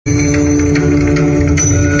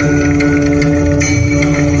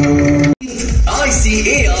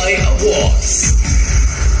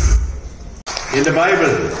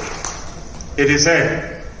Bible, it is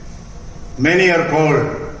said, many are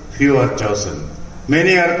called, few are chosen.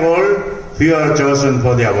 Many are called, few are chosen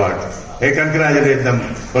for the award. I congratulate them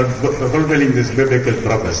for fulfilling this biblical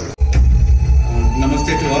prophecy.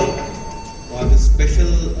 Namaste to all. For this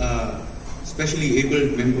specially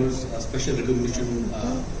abled members, special recognition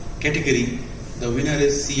category, the winner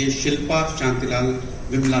is CA Shilpa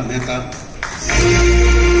Mehta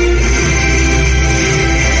Jain.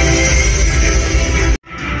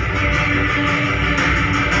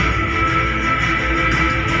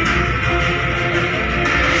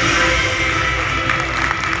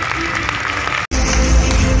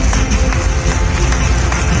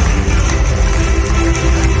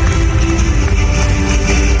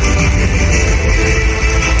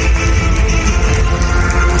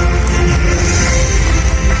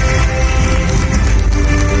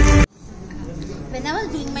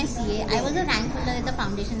 I was a rank holder at the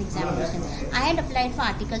foundation examination. I had applied for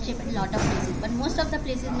articleship at a lot of places, but most of the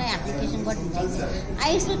places my application got rejected.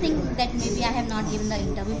 I used to think that maybe I have not given the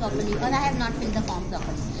interview properly or I have not filled the form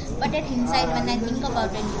properly. But at hindsight, when I think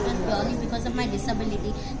about it, it was purely because of my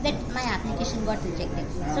disability that my application got rejected.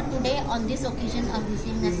 So today, on this occasion of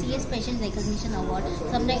receiving a CA Special Recognition Award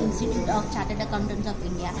from the Institute of Chartered Accountants of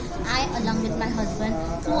India, I, along with my husband,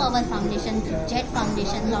 through our foundation, dJED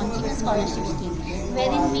Foundation, launching a scholarship scheme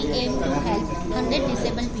wherein we aim to help 100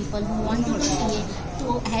 disabled people who want to do CA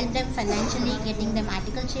to help them financially, getting them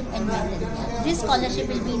articleship and mentally. This scholarship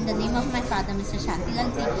will be in the name of my father, Mr.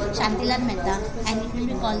 Shanghvi Mehta, and it will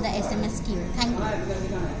be called the SMS scheme. Thank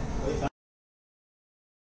you.